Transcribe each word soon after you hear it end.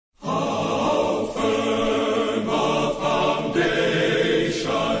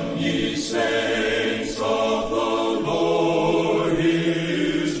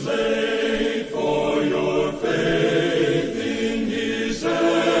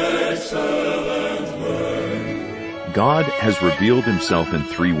God has revealed himself in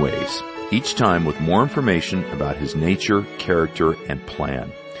three ways, each time with more information about his nature, character, and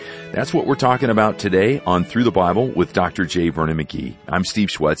plan. That's what we're talking about today on Through the Bible with Dr. J. Vernon McGee. I'm Steve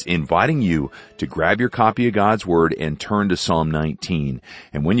Schwetz, inviting you to grab your copy of God's Word and turn to Psalm 19.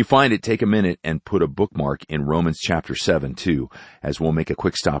 And when you find it, take a minute and put a bookmark in Romans chapter 7 too, as we'll make a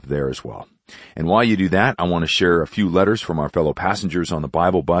quick stop there as well. And while you do that, I want to share a few letters from our fellow passengers on the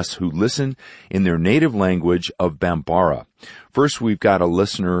Bible bus who listen in their native language of Bambara. First, we've got a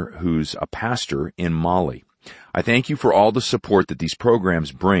listener who's a pastor in Mali. I thank you for all the support that these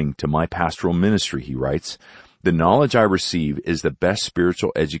programs bring to my pastoral ministry, he writes. The knowledge I receive is the best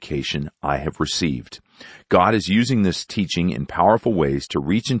spiritual education I have received. God is using this teaching in powerful ways to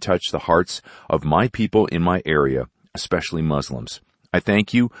reach and touch the hearts of my people in my area, especially Muslims. I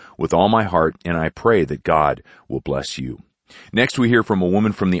thank you with all my heart, and I pray that God will bless you. Next, we hear from a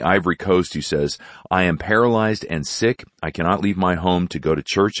woman from the Ivory Coast who says, I am paralyzed and sick. I cannot leave my home to go to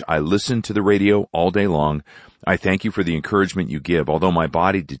church. I listen to the radio all day long. I thank you for the encouragement you give. Although my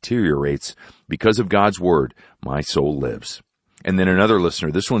body deteriorates, because of God's word, my soul lives. And then another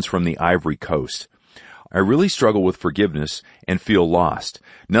listener, this one's from the Ivory Coast. I really struggle with forgiveness and feel lost.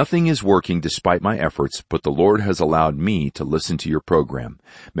 Nothing is working despite my efforts, but the Lord has allowed me to listen to your program.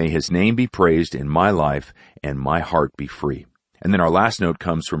 May his name be praised in my life and my heart be free. And then our last note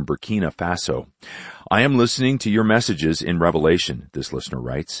comes from Burkina Faso. I am listening to your messages in Revelation, this listener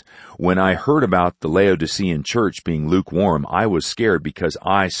writes. When I heard about the Laodicean church being lukewarm, I was scared because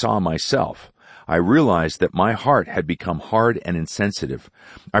I saw myself. I realized that my heart had become hard and insensitive.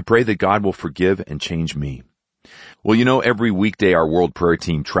 I pray that God will forgive and change me. Well, you know, every weekday our World Prayer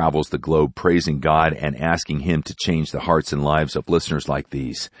Team travels the globe praising God and asking him to change the hearts and lives of listeners like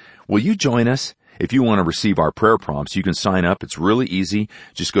these. Will you join us? If you want to receive our prayer prompts, you can sign up. It's really easy.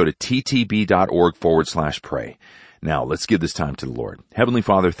 Just go to ttb.org/pray. Now, let's give this time to the Lord. Heavenly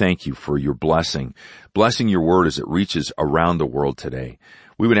Father, thank you for your blessing your word as it reaches around the world today.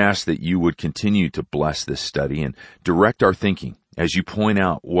 We would ask that you would continue to bless this study and direct our thinking as you point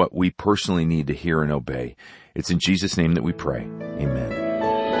out what we personally need to hear and obey. It's in Jesus' name that we pray. Amen.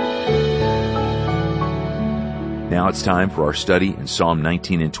 Now it's time for our study in Psalm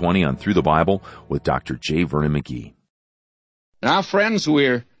 19 and 20 on Through the Bible with Dr. J. Vernon McGee. Now, friends,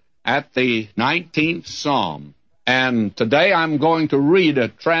 we're at the 19th Psalm, and today I'm going to read a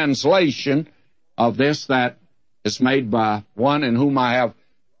translation of this that is made by one in whom I have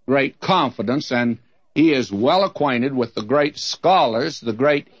great confidence, and he is well acquainted with the great scholars, the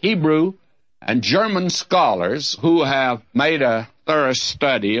great Hebrew and German scholars who have made a thorough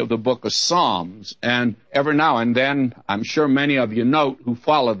study of the book of Psalms. And every now and then, I'm sure many of you note who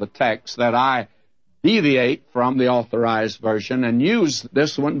follow the text that I deviate from the authorized version and use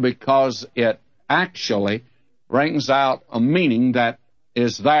this one because it actually brings out a meaning that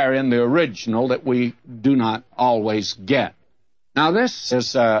is there in the original that we do not always get. Now, this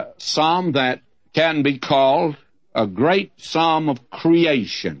is a psalm that can be called a great psalm of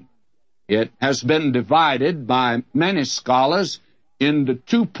creation. It has been divided by many scholars into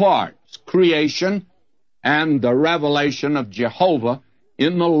two parts, creation and the revelation of Jehovah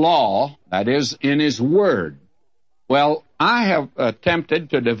in the law, that is, in his word. Well, I have attempted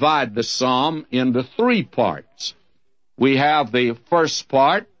to divide the psalm into three parts. We have the first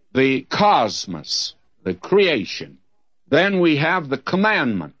part, the cosmos, the creation. Then we have the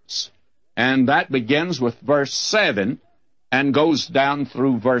commandments, and that begins with verse 7 and goes down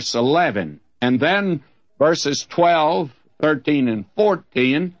through verse 11. And then verses 12, 13, and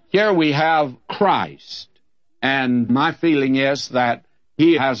 14, here we have Christ. And my feeling is that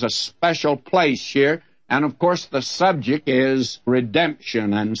he has a special place here. And of course the subject is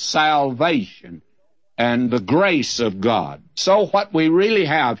redemption and salvation and the grace of God. So what we really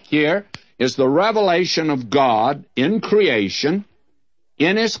have here is the revelation of God in creation,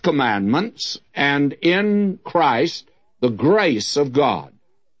 in his commandments, and in Christ, the grace of God.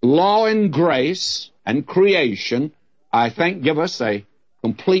 Law and grace and creation, I think, give us a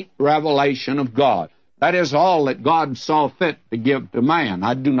complete revelation of God. That is all that God saw fit to give to man.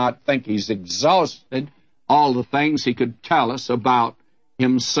 I do not think he's exhausted all the things he could tell us about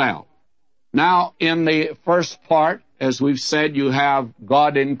himself. Now, in the first part, as we've said, you have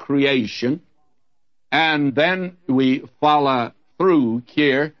God in creation, and then we follow through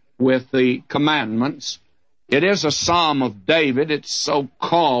here with the commandments. It is a psalm of David. It's so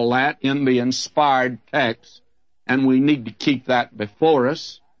called that in the inspired text, and we need to keep that before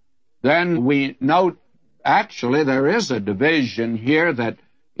us. Then we note, actually, there is a division here that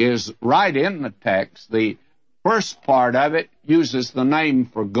is right in the text. The first part of it uses the name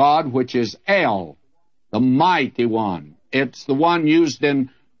for God, which is El. the mighty one. It's the one used in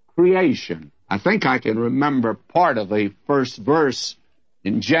creation. I think I can remember part of the first verse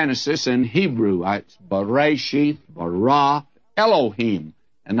in Genesis in Hebrew. It's Bereshith, bara, Elohim.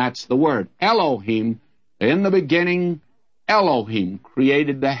 And that's the word. Elohim, in the beginning, Elohim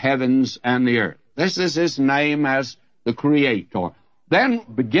created the heavens and the earth. This is his name as the Creator. Then,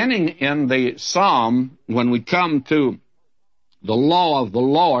 beginning in the Psalm, when we come to the law of the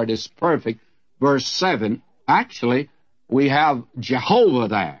Lord is perfect, verse 7, actually, we have Jehovah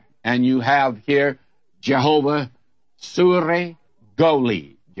there. And you have here Jehovah Sureh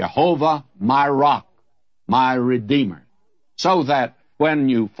Goli, Jehovah my rock, my redeemer. So that when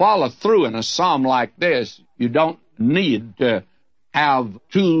you follow through in a psalm like this, you don't need to have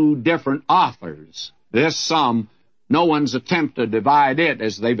two different authors. This psalm, no one's attempted to divide it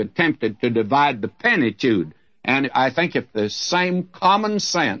as they've attempted to divide the Pentateuch. And I think if the same common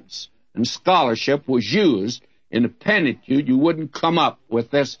sense and scholarship was used in the Pentateuch, you wouldn't come up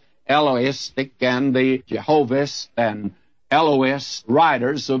with this Elohistic and the Jehovahist and Elohist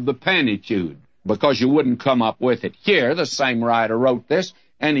writers of the Pentateuch, because you wouldn't come up with it. Here, the same writer wrote this,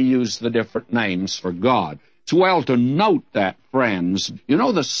 and he used the different names for God. It's well to note that, friends. You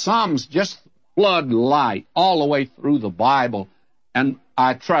know, the Psalms just flood light all the way through the Bible, and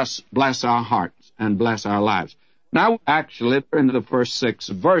I trust bless our hearts and bless our lives. Now, actually, in the first 6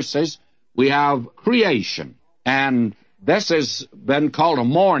 verses, we have creation, and this has been called a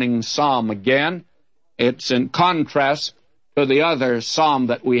morning psalm again. It's in contrast to the other psalm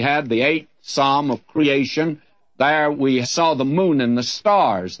that we had, the 8th psalm of creation. There we saw the moon and the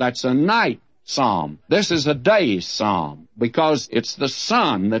stars. That's a night psalm. This is a day psalm because it's the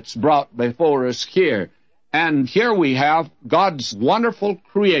sun that's brought before us here. And here we have God's wonderful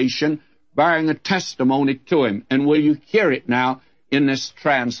creation bearing a testimony to him. And will you hear it now in this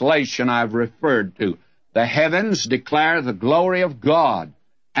translation I've referred to? The heavens declare the glory of God,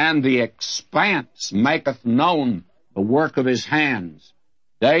 and the expanse maketh known the work of his hands.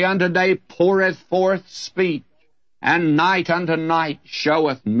 Day unto day poureth forth speech, and night unto night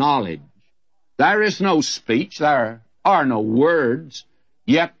showeth knowledge. There is no speech, there are no words,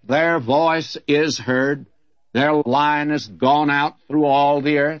 yet their voice is heard. Their line is gone out through all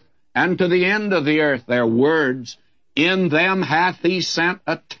the earth, and to the end of the earth their words. In them hath he sent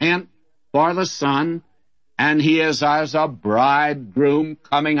a tent for the sun, and he is as a bridegroom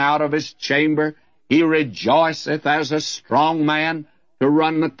coming out of his chamber. He rejoiceth as a strong man to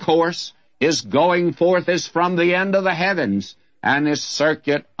run the course. His going forth is from the end of the heavens, and his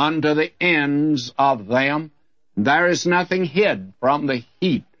circuit unto the ends of them. There is nothing hid from the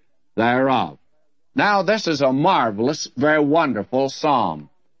heat thereof. Now, this is a marvelous, very wonderful psalm.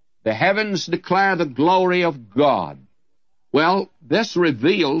 The heavens declare the glory of God. Well, this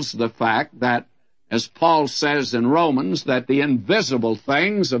reveals the fact that, as Paul says in Romans, that the invisible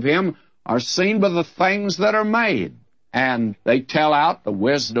things of him are seen by the things that are made. And they tell out the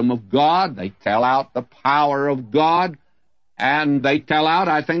wisdom of God, they tell out the power of God, and they tell out,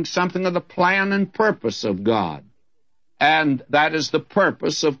 I think, something of the plan and purpose of God. And that is the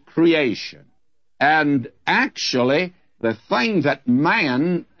purpose of creation. And actually, the thing that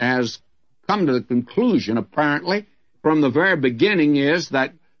man has come to the conclusion, apparently, from the very beginning is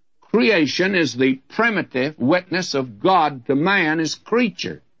that creation is the primitive witness of God to man as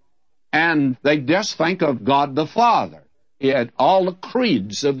creature. And they just think of God the Father. Yet all the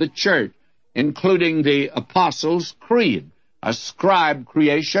creeds of the church, including the Apostles' Creed, ascribe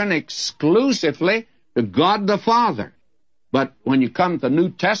creation exclusively to God the Father. But when you come to the New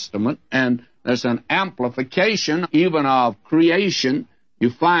Testament, and there's an amplification even of creation, you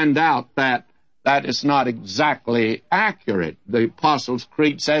find out that that is not exactly accurate. The Apostles'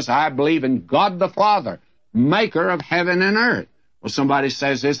 Creed says, I believe in God the Father, maker of heaven and earth. Well, somebody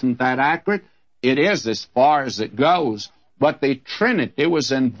says, isn't that accurate? It is as far as it goes. But the Trinity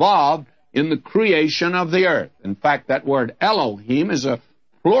was involved in the creation of the earth. In fact, that word Elohim is a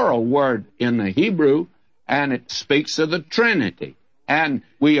plural word in the Hebrew, and it speaks of the Trinity. And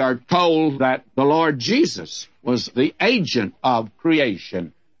we are told that the Lord Jesus was the agent of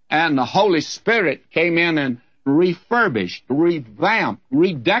creation, and the Holy Spirit came in and refurbished, revamped,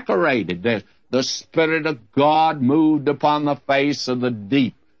 redecorated. The Spirit of God moved upon the face of the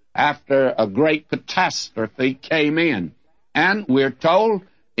deep after a great catastrophe came in. And we're told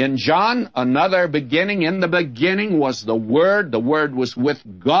in John, another beginning. In the beginning was the Word was with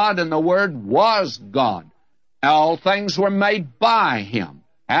God, and the Word was God. All things were made by Him,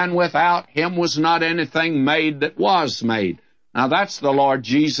 and without Him was not anything made that was made. Now that's the Lord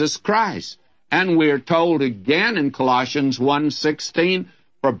Jesus Christ. And we're told again in Colossians 1:16,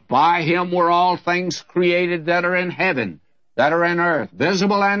 For by him were all things created that are in heaven, that are in earth,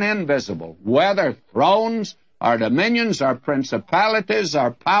 visible and invisible, whether thrones, or dominions, or principalities,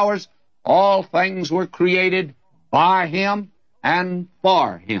 or powers, all things were created by him and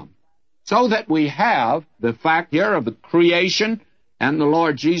for him. So that we have the fact here of the creation, and the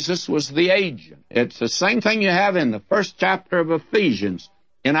Lord Jesus was the agent. It's the same thing you have in the first chapter of Ephesians.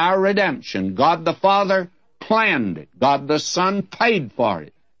 In our redemption, God the Father planned it. God the Son paid for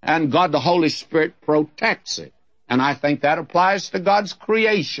it. And God the Holy Spirit protects it. And I think that applies to God's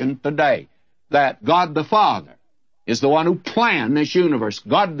creation today. That God the Father is the one who planned this universe.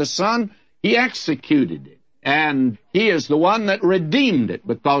 God the Son, He executed it. And He is the one that redeemed it,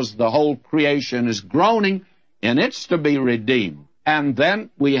 because the whole creation is groaning and it's to be redeemed. And then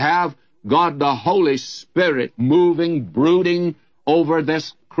we have God the Holy Spirit moving, brooding over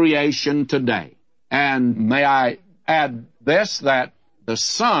this creation today. And may I add this, that the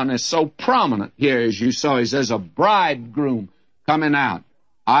Son is so prominent here, as you saw. He says a bridegroom coming out.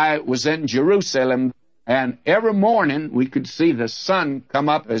 I was in Jerusalem, and every morning we could see the sun come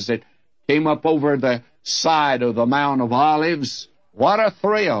up as it came up over the side of the Mount of Olives. What a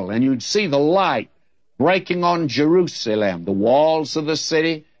thrill! And you'd see the light breaking on Jerusalem, the walls of the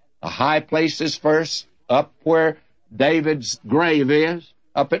city, the high places first, up where David's grave is,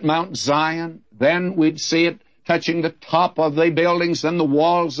 up at Mount Zion. Then we'd see it touching the top of the buildings and the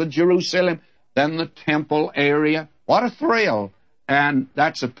walls of Jerusalem, then the temple area. What a thrill! And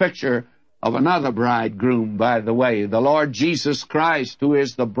that's a picture of another bridegroom, by the way, the Lord Jesus Christ, who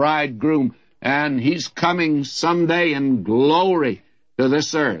is the bridegroom, and He's coming someday in glory to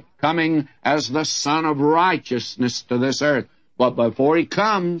this earth, coming as the Son of Righteousness to this earth. But before He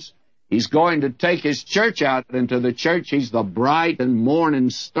comes, He's going to take His church out into the church. He's the bright and morning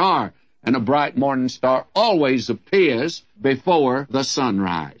star, and a bright morning star always appears before the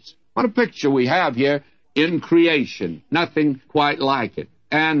sunrise. What a picture we have here in creation. Nothing quite like it.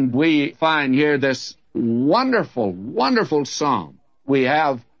 And we find here this wonderful, wonderful psalm. We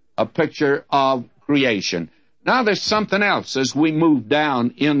have a picture of creation. Now there's something else as we move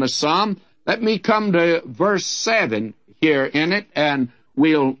down in the psalm. Let me come to verse 7 here in it, and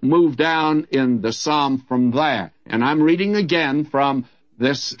we'll move down in the psalm from there. And I'm reading again from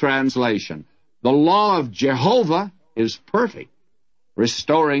this translation. The law of Jehovah is perfect,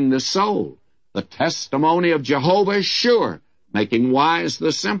 restoring the soul. The testimony of Jehovah is sure, making wise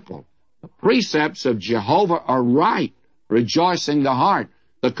the simple. The precepts of Jehovah are right, rejoicing the heart.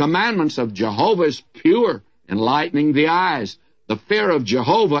 The commandments of Jehovah is pure, enlightening the eyes. The fear of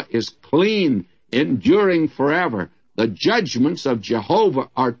Jehovah is clean, enduring forever. The judgments of Jehovah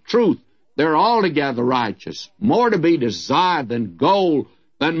are truth. They're altogether righteous, more to be desired than gold,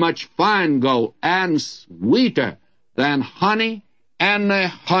 than much fine gold, and sweeter than honey and the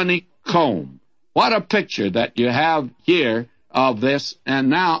honeycomb. What a picture that you have here of this. And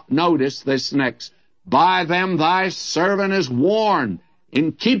now notice this next. By them thy servant is warned.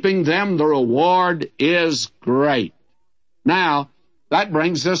 In keeping them the reward is great. Now, that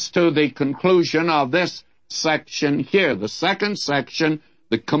brings us to the conclusion of this section here. The second section,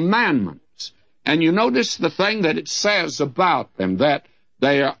 the commandments. And you notice the thing that it says about them, that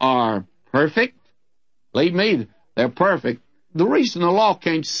they are perfect. Believe me, they're perfect. The reason the law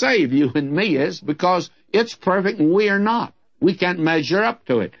can't save you and me is because it's perfect and we are not. We can't measure up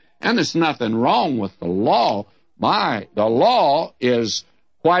to it. And there's nothing wrong with the law. The law is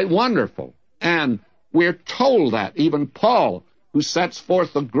quite wonderful. And we're told that. Even Paul, who sets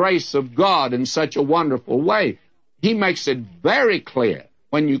forth the grace of God in such a wonderful way, he makes it very clear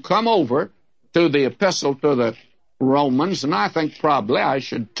when you come over to the epistle to the Romans, and I think probably I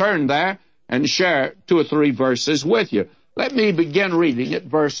should turn there and share 2 or 3 verses with you. Let me begin reading at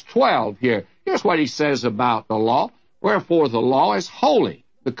verse 12 here. Here's what he says about the law. Wherefore the law is holy,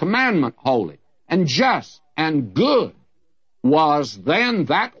 the commandment holy, and just, and good. Was then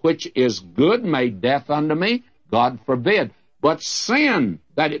that which is good made death unto me? God forbid. But sin,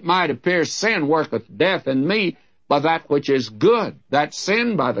 that it might appear sin worketh death in me by that which is good. That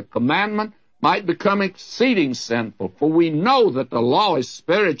sin by the commandment might become exceeding sinful. For we know that the law is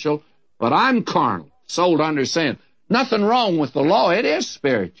spiritual, but I'm carnal, sold under sin. Nothing wrong with the law. It is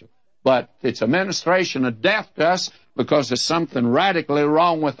spiritual. But it's a ministration of death to us because there's something radically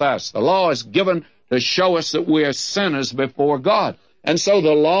wrong with us. The law is given to show us that we are sinners before God. And so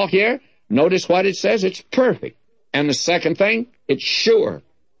the law here, notice what it says, it's perfect. And the second thing, it's sure.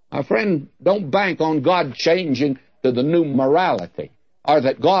 My friend, don't bank on God changing to the new morality, or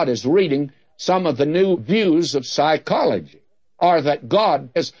that God is reading some of the new views of psychology, or that God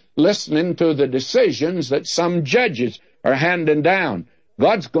is listening to the decisions that some judges are handing down.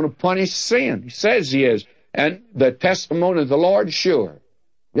 God's going to punish sin. He says He is. And the testimony of the Lord is sure.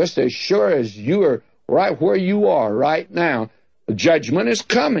 Just as sure as you are right where you are right now, the judgment is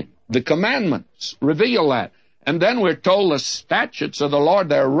coming. The commandments reveal that. And then we're told the statutes of the Lord,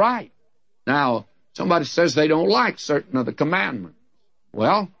 they're right. Now, somebody says they don't like certain of the commandments.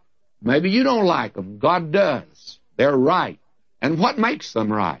 Well, maybe you don't like them. God does. They're right. And what makes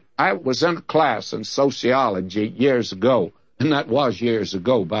them right? I was in a class in sociology years ago, and that was years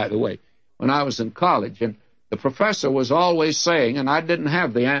ago, by the way, when I was in college, and the professor was always saying, and I didn't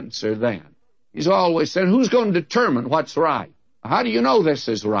have the answer then, he's always saying, who's going to determine what's right? How do you know this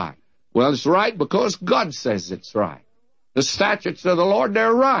is right? Well, it's right because God says it's right. The statutes of the Lord,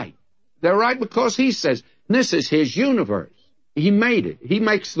 they're right. They're right because He says, and this is His universe. He made it. He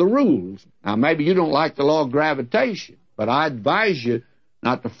makes the rules. Now, maybe you don't like the law of gravitation, but I advise you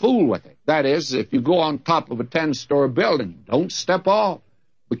not to fool with it. That is, if you go on top of a 10-story building, don't step off,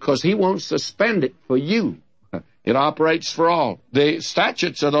 because He won't suspend it for you. It operates for all. The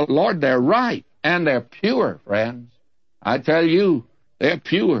statutes of the Lord, they're right, and they're pure, friends. I tell you, they're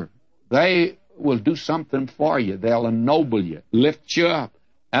pure. They will do something for you. They'll ennoble you, lift you up.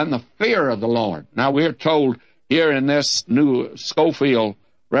 And the fear of the Lord. Now, we're told here in this new Scofield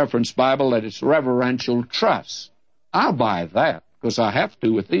Reference Bible that it's reverential trust. I'll buy that, because I have to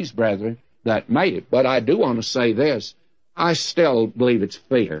with these brethren that made it. But I do want to say this. I still believe it's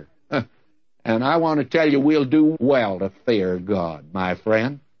fear. And I want to tell you, we'll do well to fear God, my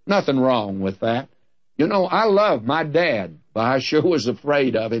friend. Nothing wrong with that. You know, I love my dad, but I sure was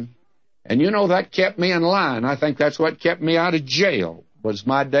afraid of him. And you know, that kept me in line. I think that's what kept me out of jail, was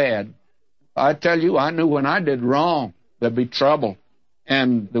my dad. I tell you, I knew when I did wrong, there'd be trouble.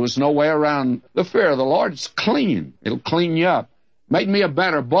 And there was no way around. The fear of the Lord is clean. It'll clean you up. Made me a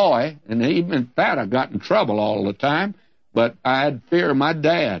better boy, and even at that I got in trouble all the time. But I had fear of my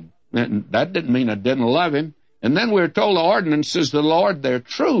dad. And that didn't mean I didn't love him. And then we were told the ordinances of the Lord, they're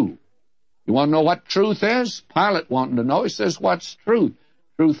true. You want to know what truth is? Pilate wanted to know. He says, what's truth?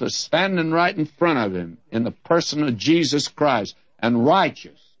 Truth is standing right in front of him in the person of Jesus Christ, and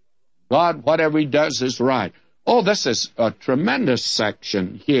righteous. God, whatever He does is right. Oh, this is a tremendous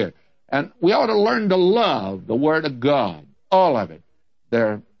section here. And we ought to learn to love the Word of God, all of it. There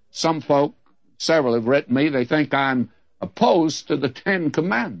are some folk, several have written me, they think I'm opposed to the 10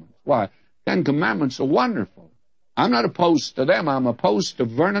 Commandments. Why? 10 Commandments are wonderful. I'm not opposed to them. I'm opposed to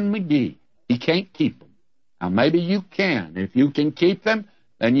Vernon McGee. He can't keep them. Now, maybe you can. If you can keep them,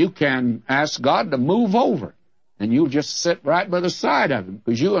 then you can ask God to move over. And you'll just sit right by the side of Him,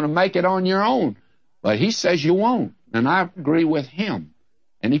 because you're going to make it on your own. But He says you won't. And I agree with Him.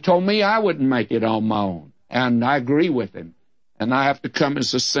 And He told me I wouldn't make it on my own. And I agree with Him. And I have to come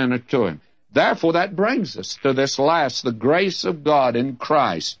as a sinner to Him. Therefore, that brings us to this last, the grace of God in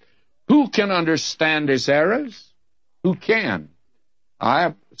Christ. Who can understand His errors? Who can?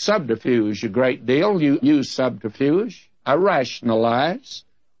 I subterfuge a great deal. You use subterfuge. I rationalize.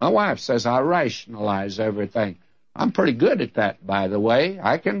 My wife says I rationalize everything. I'm pretty good at that, by the way.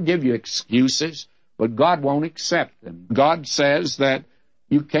 I can give you excuses, but God won't accept them. God says that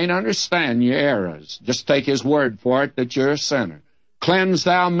you can't understand your errors. Just take His word for it that you're a sinner. Cleanse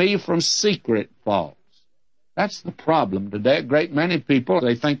thou me from secret faults. That's the problem today. A great many people,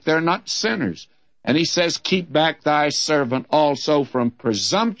 they think they're not sinners. And He says, keep back thy servant also from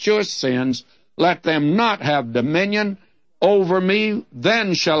presumptuous sins. Let them not have dominion over me.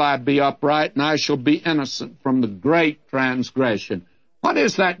 Then shall I be upright, and I shall be innocent from the great transgression. What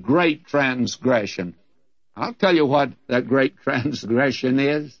is that great transgression? I'll tell you what that great transgression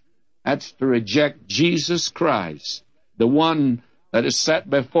is. That's to reject Jesus Christ, the one that is set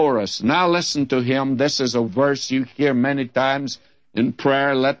before us. Now listen to Him. This is a verse you hear many times in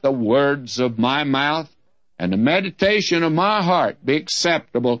prayer. Let the words of my mouth and the meditation of my heart be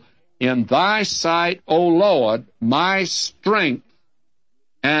acceptable in Thy sight, O Lord, my strength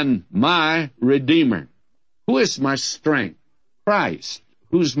and my Redeemer. Who is my strength? Christ.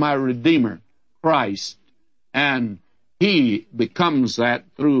 Who's my Redeemer? Christ. And He becomes that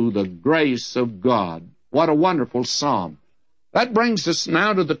through the grace of God. What a wonderful psalm. That brings us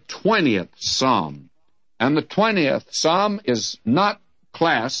now to the 20th Psalm. And the 20th Psalm is not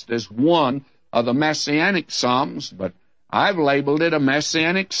classed as one of the Messianic Psalms, but I've labeled it a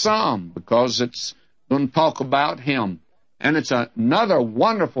Messianic Psalm because it's going to talk about Him. And it's another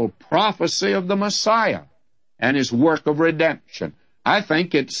wonderful prophecy of the Messiah and His work of redemption. I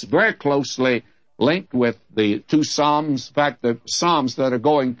think it's very closely linked with the two Psalms, in fact, the Psalms that are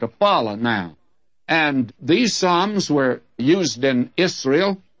going to follow now. And these Psalms were used in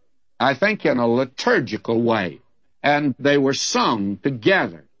Israel, I think, in a liturgical way. and they were sung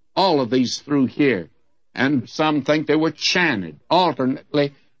together, all of these through here. And some think they were chanted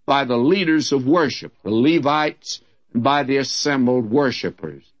alternately by the leaders of worship, the Levites, and by the assembled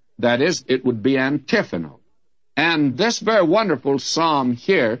worshipers. That is, it would be antiphonal. And this very wonderful psalm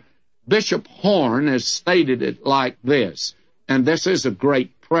here, Bishop Horn has stated it like this, and this is a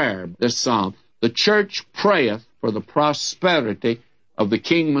great prayer, this psalm. The church prayeth for the prosperity of the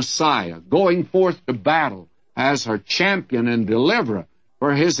King Messiah, going forth to battle as her champion and deliverer,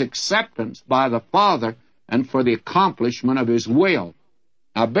 for his acceptance by the Father and for the accomplishment of his will.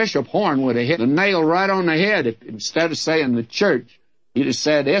 Now, Bishop Horn would have hit the nail right on the head if instead of saying the church, he'd have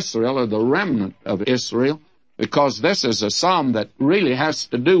said Israel, or the remnant of Israel, because this is a psalm that really has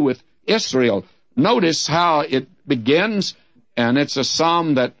to do with Israel. Notice how it begins, and it's a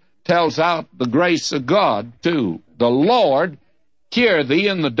psalm that tells out the grace of God, too. The Lord hear thee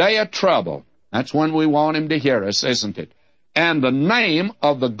in the day of trouble. That's when we want him to hear us, isn't it? And the name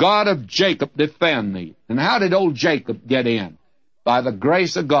of the God of Jacob defend thee. And how did old Jacob get in? By the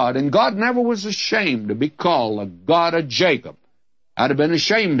grace of God. And God never was ashamed to be called the God of Jacob. I'd have been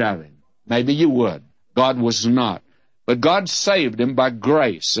ashamed of him. Maybe you would. God was not. But God saved him by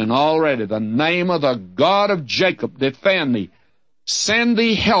grace. And already the name of the God of Jacob defend thee. Send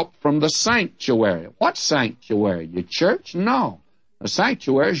thee help from the sanctuary. What sanctuary? Your church? No. The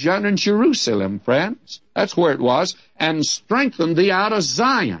sanctuary is yonder in Jerusalem, friends. That's where it was. And strengthen thee out of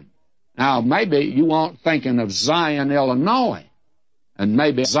Zion. Now, maybe you aren't thinking of Zion, Illinois, and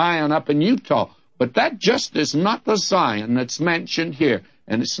maybe Zion up in Utah. But that just is not the Zion that's mentioned here.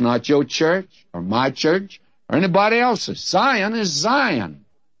 And it's not your church or my church or anybody else's. Zion is Zion.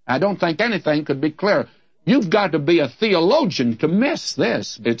 I don't think anything could be clearer. You've got to be a theologian to miss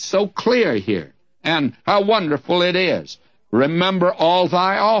this. It's so clear here. And how wonderful it is. Remember all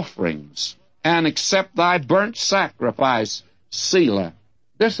thy offerings, and accept thy burnt sacrifice, Selah.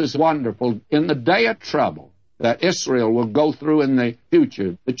 This is wonderful. In the day of trouble that Israel will go through in the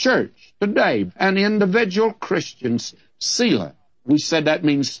future, the church today, and individual Christians, Selah. We said that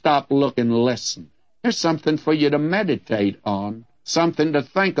means stop, look, and listen. There's something for you to meditate on, something to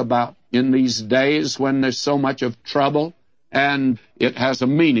think about in these days when there's so much of trouble. And it has a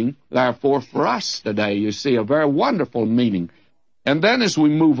meaning, therefore, for us today. You see, a very wonderful meaning. And then as we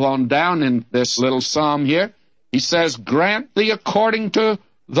move on down in this little psalm here, he says, grant thee according to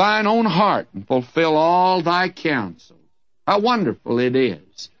thine own heart, and fulfill all thy counsel. How wonderful it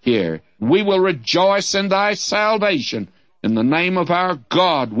is here. We will rejoice in thy salvation. In the name of our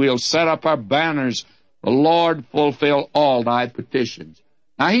God, we'll set up our banners. The Lord fulfill all thy petitions.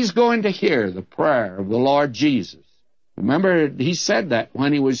 Now, he's going to hear the prayer of the Lord Jesus. Remember, he said that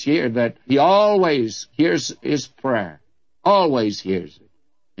when he was here, that he always hears his prayer. Always hears it.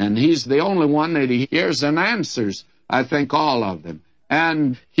 And he's the only one that he hears and answers, I think, all of them.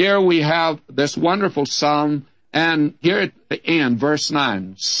 And here we have this wonderful psalm, and here at the end, verse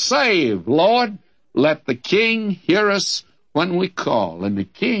 9, save, Lord, let the King hear us when we call. And the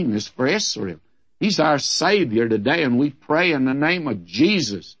King is for Israel. He's our Savior today, and we pray in the name of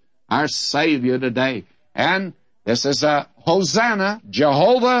Jesus, our Savior today. And this is a Hosanna,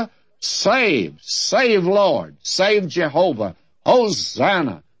 Jehovah, save. Save, Lord. Save, Jehovah.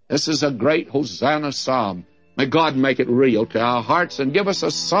 Hosanna. This is a great Hosanna psalm. May God make it real to our hearts and give us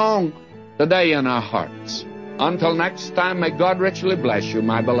a song today in our hearts. Until next time, may God richly bless you,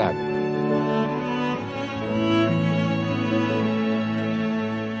 my beloved.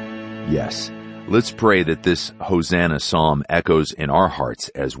 Yes. Let's pray that this Hosanna psalm echoes in our hearts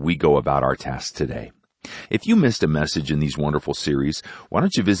as we go about our task today. If you missed a message in these wonderful series, why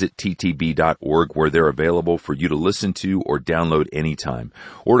don't you visit ttb.org, where they're available for you to listen to or download anytime,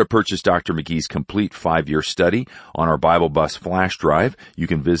 or to purchase Dr. McGee's complete 5-year study on our Bible Bus flash drive. You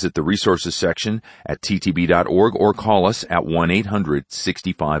can visit the resources section at ttb.org or call us at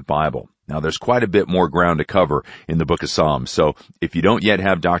 1-800-65-BIBLE. Now, there's quite a bit more ground to cover in the book of Psalms, so if you don't yet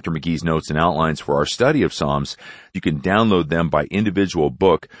have Dr. McGee's notes and outlines for our study of Psalms, you can download them by individual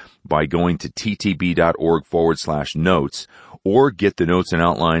book by going to ttb.org/notes, or get the notes and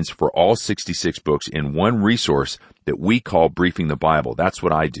outlines for all 66 books in one resource that we call Briefing the Bible. That's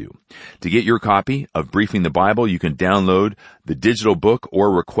what I do. To get your copy of Briefing the Bible, you can download the digital book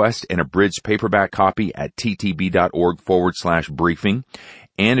or request an abridged paperback copy at ttb.org/briefing.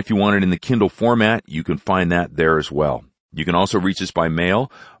 And if you want it in the Kindle format, you can find that there as well. You can also reach us by mail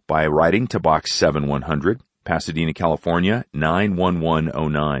by writing to Box 7100, Pasadena, California,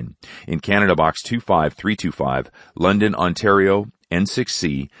 91109. In Canada, Box 25325, London, Ontario,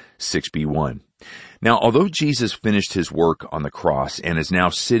 N6C 6B1. Now, although Jesus finished his work on the cross and is now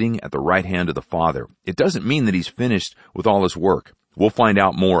sitting at the right hand of the Father, it doesn't mean that he's finished with all his work. We'll find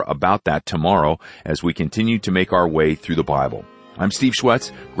out more about that tomorrow as we continue to make our way through the Bible. I'm Steve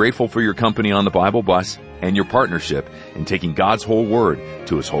Schwetz, grateful for your company on the Bible Bus and your partnership in taking God's whole Word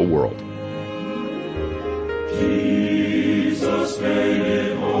to his whole world. Jesus made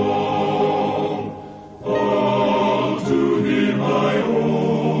it all to him I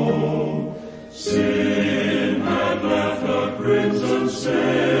owe. Sin had left a crimson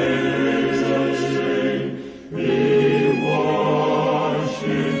stain, he washed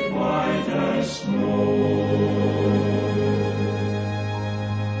it white as snow.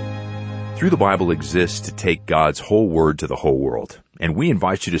 Through the Bible exists to take God's whole Word to the whole world, and we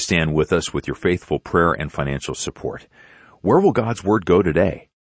invite you to stand with us with your faithful prayer and financial support. Where will God's Word go today?